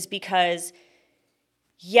this is because,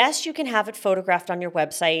 yes, you can have it photographed on your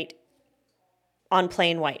website on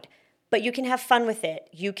plain white, but you can have fun with it.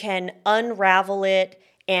 You can unravel it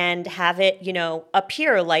and have it,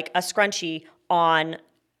 appear like a scrunchie on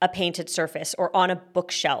a painted surface or on a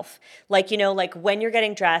bookshelf. Like, like when you're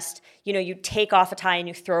getting dressed, you take off a tie and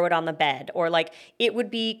you throw it on the bed. Or like it would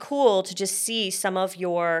be cool to just see some of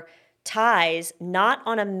your ties not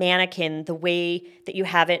on a mannequin the way that you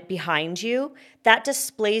have it behind you. That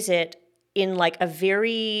displays it in like a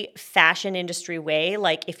very fashion industry way.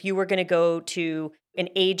 Like if you were going to go to an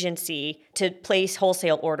agency to place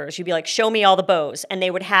wholesale orders, you'd be like, show me all the bows. And they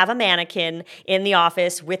would have a mannequin in the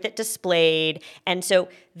office with it displayed. And so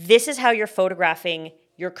this is how you're photographing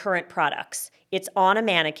your current products. It's on a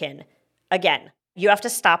mannequin. Again, you have to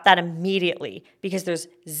stop that immediately because there's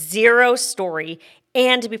zero story.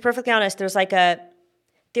 And to be perfectly honest, there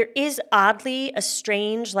is oddly a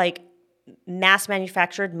strange, like mass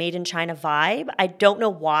manufactured made in China vibe. I don't know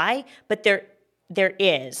why, but there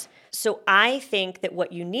is. So I think that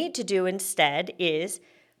what you need to do instead is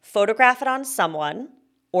photograph it on someone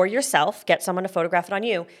or yourself, get someone to photograph it on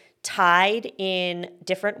you, tied in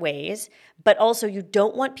different ways, but also you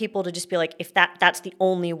don't want people to just be like, if that's the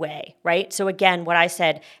only way, right? So again, what I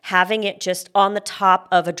said, having it just on the top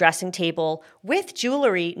of a dressing table with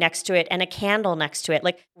jewelry next to it and a candle next to it,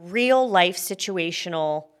 like real life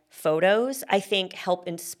situational photos, I think help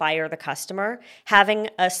inspire the customer. Having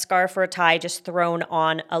a scarf or a tie just thrown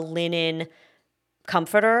on a linen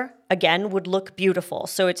comforter, again, would look beautiful.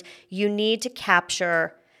 So you need to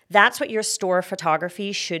capture. That's what your store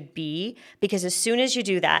photography should be, because as soon as you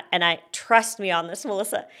do that, and I trust me on this,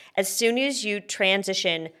 Melissa, as soon as you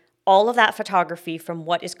transition all of that photography from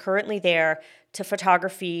what is currently there to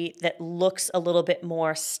photography that looks a little bit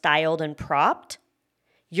more styled and propped,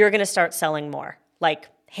 you're going to start selling more, like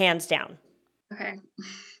hands down. Okay.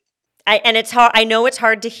 And it's hard. I know it's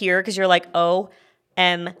hard to hear because you're like,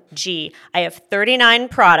 OMG. I have 39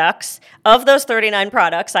 products. Of those 39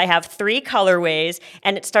 products, I have 3 colorways,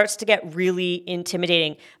 and it starts to get really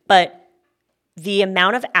intimidating. But the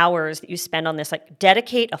amount of hours that you spend on this, like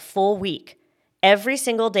dedicate a full week, every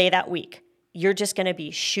single day that week, you're just going to be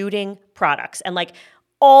shooting products. And like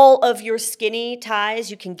all of your skinny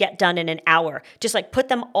ties you can get done in an hour. Just like put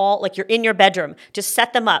them all, like you're in your bedroom, just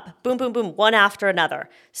set them up, boom, boom, boom, one after another.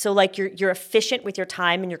 So like you're efficient with your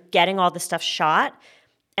time and you're getting all the stuff shot,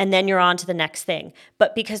 and then you're on to the next thing.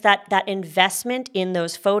 But because that investment in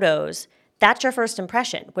those photos, that's your first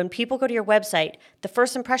impression. When people go to your website, the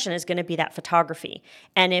first impression is going to be that photography.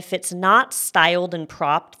 And if it's not styled and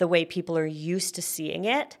propped the way people are used to seeing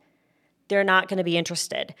it, they're not going to be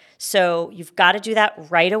interested. So you've got to do that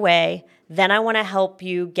right away. Then I want to help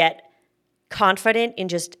you get confident in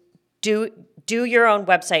just do your own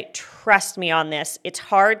website. Trust me on this. It's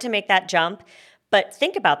hard to make that jump, but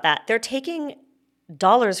think about that. They're taking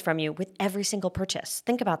dollars from you with every single purchase.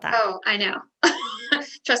 Think about that. Oh, I know.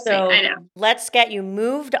 Trust me, I know. Let's get you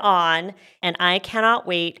moved on, and I cannot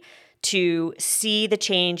wait to see the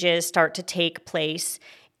changes start to take place.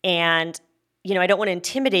 And I don't want to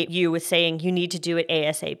intimidate you with saying you need to do it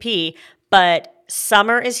ASAP, but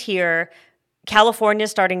summer is here. California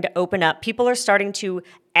is starting to open up. People are starting to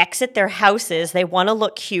exit their houses. They want to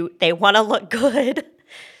look cute. They want to look good.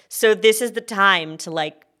 So this is the time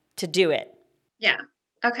to do it. Yeah.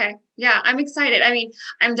 Okay. Yeah, I'm excited. I mean,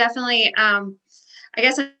 I'm definitely, I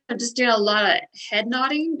guess I'm just doing a lot of head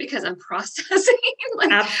nodding because I'm processing.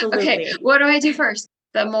 Absolutely. Okay, what do I do first?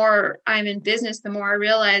 The more I'm in business, the more I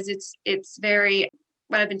realize it's very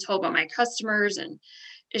what I've been told about my customers, and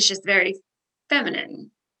it's just very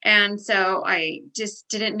feminine. And so I just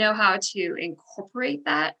didn't know how to incorporate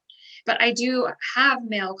that. But I do have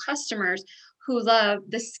male customers who love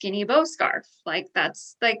the skinny bow scarf. Like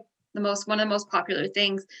that's like one of the most popular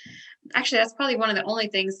things. Actually, that's probably one of the only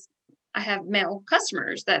things I have male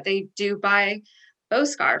customers that they do buy bow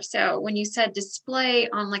scarf. So when you said display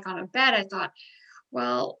on a bed, I thought,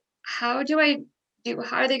 well, how are they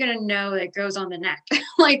going to know that it goes on the neck?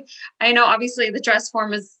 Like, I know obviously the dress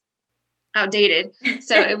form is outdated,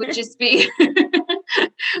 so it would just be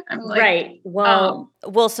right.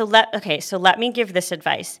 So let me give this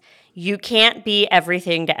advice. You can't be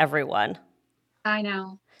everything to everyone. I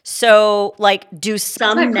know. So do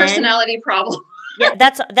some that's my personality problem. Yeah,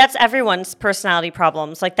 that's everyone's personality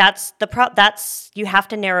problems. Like that's you have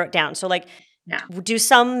to narrow it down. So yeah. Do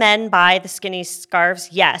some men buy the skinny scarves?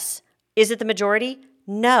 Yes. Is it the majority?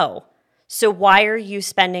 No. So why are you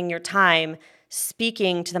spending your time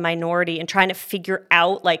speaking to the minority and trying to figure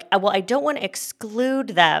out I don't want to exclude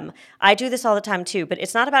them. I do this all the time too, but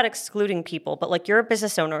it's not about excluding people, but you're a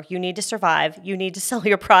business owner, you need to survive, you need to sell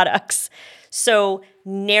your products. So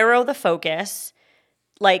narrow the focus,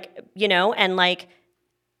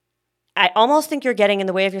 I almost think you're getting in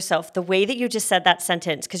the way of yourself. The way that you just said that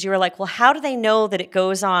sentence, because you were like, well, how do they know that it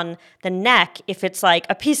goes on the neck if it's like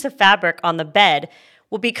a piece of fabric on the bed?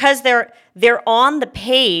 Well, because they're on the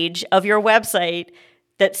page of your website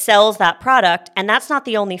that sells that product, and that's not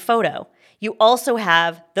the only photo. You also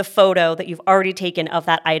have the photo that you've already taken of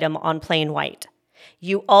that item on plain white.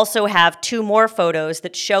 You also have 2 more photos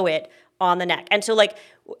that show it on the neck. And so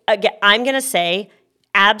again, I'm going to say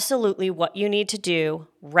absolutely what you need to do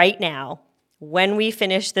right now when we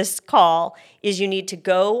finish this call is you need to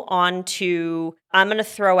go on to, I'm going to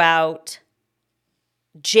throw out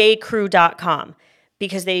jcrew.com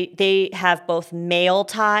because they have both male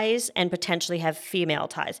ties and potentially have female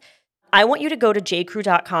ties. I want you to go to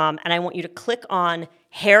jcrew.com and I want you to click on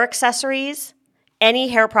hair accessories, any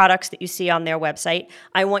hair products that you see on their website.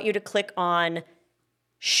 I want you to click on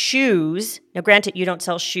shoes. Now, granted, you don't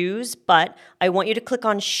sell shoes, but I want you to click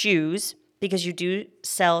on shoes because you do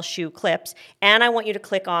sell shoe clips. And I want you to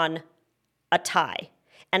click on a tie.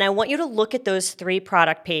 And I want you to look at those 3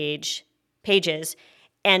 product pages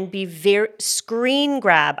and be very screen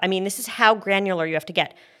grab. I mean, this is how granular you have to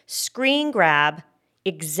get. Screen grab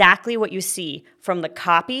exactly what you see from the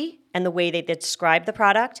copy and the way they describe the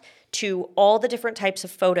product to all the different types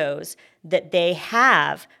of photos that they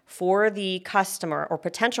have for the customer or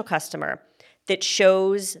potential customer that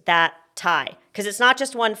shows that tie. Because it's not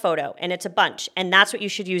just one photo and it's a bunch. And that's what you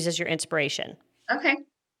should use as your inspiration. Okay.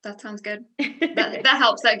 That sounds good. That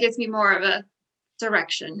helps. That gives me more of a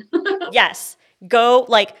direction. Yes. Go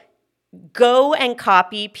and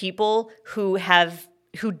copy people who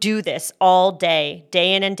do this all day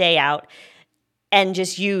in and day out, and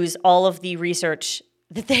just use all of the research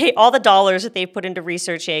all the dollars that they put into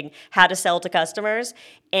researching how to sell to customers,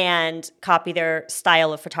 and copy their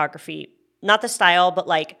style of photography. Not the style, but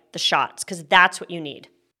like the shots, because that's what you need.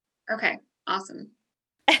 Okay. Awesome.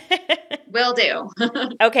 Will do.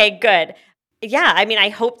 Okay, good. Yeah, I mean, I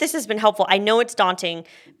hope this has been helpful. I know it's daunting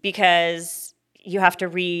because you have to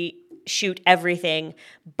reshoot everything,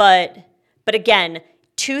 but again,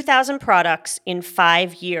 2,000 products in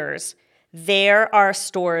 5 years. There are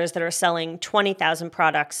stores that are selling 20,000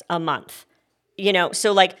 products a month.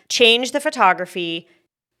 So like change the photography,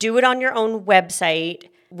 do it on your own website,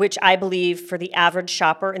 which I believe for the average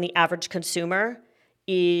shopper and the average consumer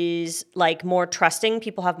is like more trusting.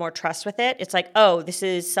 People have more trust with it. It's like, oh, this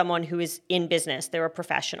is someone who is in business. They're a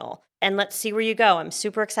professional. And let's see where you go. I'm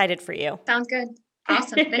super excited for you. Sounds good.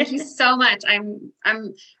 Awesome. Thank you so much.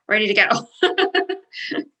 I'm ready to go.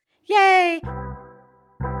 Yay.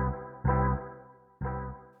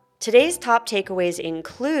 Today's top takeaways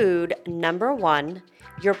include, number 1,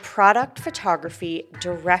 your product photography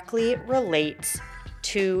directly relates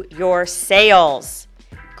to your sales.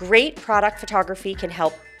 Great product photography can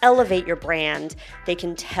help elevate your brand. They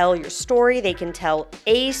can tell your story, they can tell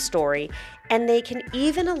a story, and they can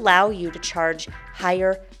even allow you to charge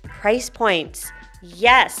higher price points.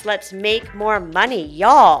 Yes, let's make more money,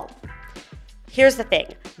 y'all. Here's the thing.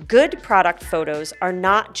 Good product photos are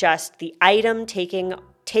not just the item taken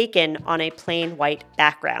on a plain white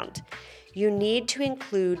background. You need to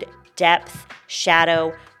include depth,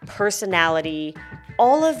 shadow, personality,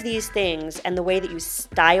 all of these things, and the way that you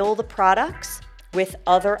style the products with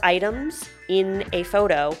other items in a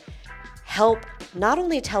photo help not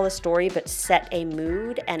only tell a story, but set a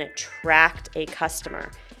mood and attract a customer.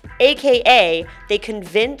 AKA, they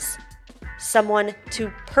convince someone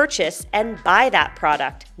to purchase and buy that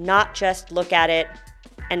product, not just look at it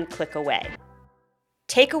and click away.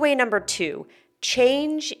 Takeaway number 2,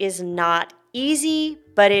 change is not easy,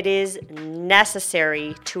 but it is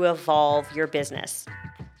necessary to evolve your business.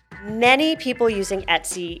 Many people using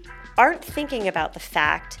Etsy aren't thinking about the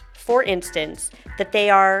fact, for instance, that they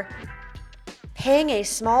are paying a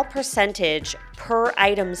small percentage per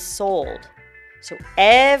item sold. So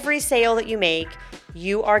every sale that you make,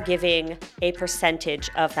 you are giving a percentage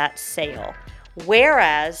of that sale.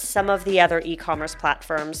 Whereas some of the other e-commerce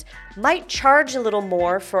platforms might charge a little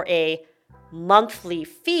more for a monthly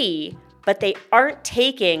fee, but they aren't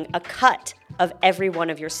taking a cut of every one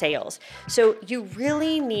of your sales. So you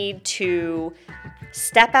really need to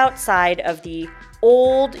step outside of the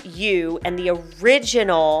old you and the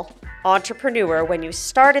original entrepreneur when you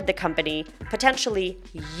started the company, potentially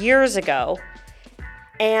years ago,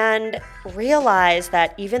 and realize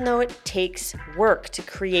that even though it takes work to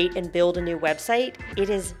create and build a new website,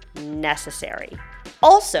 it is necessary.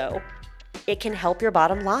 Also, it can help your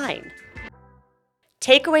bottom line.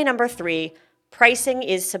 Takeaway number 3, pricing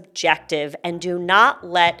is subjective, and do not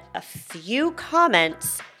let a few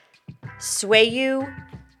comments sway you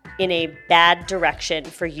in a bad direction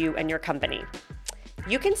for you and your company.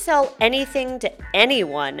 You can sell anything to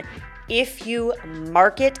anyone if you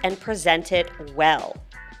market and present it well.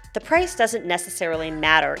 The price doesn't necessarily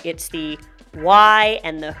matter. It's the why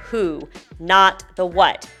and the who, not the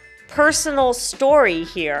what. Personal story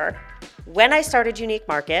here. When I started Unique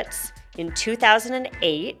Markets in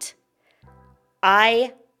 2008,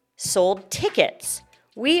 I sold tickets.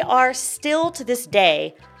 We are still to this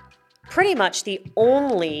day pretty much the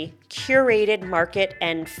only curated market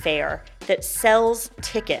and fair that sells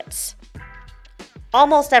tickets.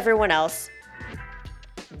 Almost everyone else,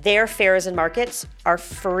 their fairs and markets are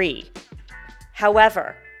free.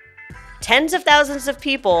 However, tens of thousands of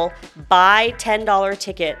people buy $10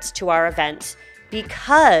 tickets to our events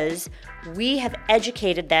because we have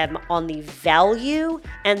educated them on the value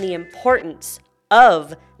and the importance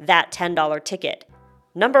of that $10 ticket.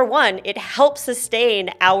 Number 1, it helps sustain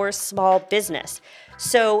our small business.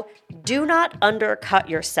 So do not undercut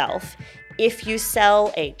yourself. If you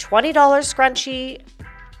sell a $20 scrunchie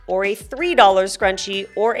or a $3 scrunchie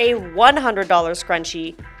or a $100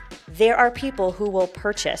 scrunchie, there are people who will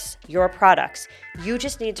purchase your products. You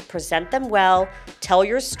just need to present them well, tell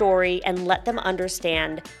your story, and let them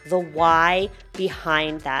understand the why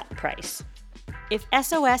behind that price. If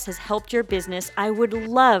SOS has helped your business, I would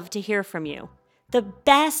love to hear from you. The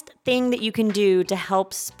best thing that you can do to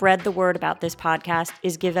help spread the word about this podcast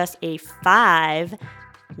is give us a 5,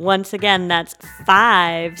 once again, that's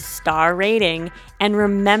 5-star rating, and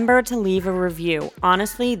remember to leave a review.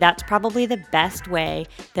 Honestly, that's probably the best way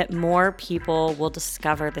that more people will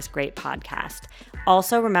discover this great podcast.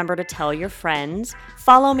 Also, remember to tell your friends.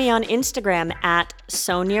 Follow me on Instagram at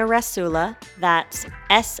Sonja Rasula, that's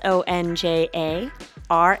SONJARASULA,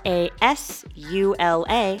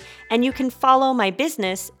 and you can follow my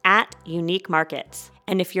business at Unique Markets.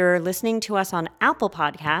 And if you're listening to us on Apple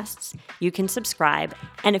Podcasts, you can subscribe.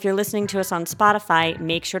 And if you're listening to us on Spotify,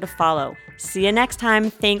 make sure to follow. See you next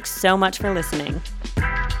time. Thanks so much for listening.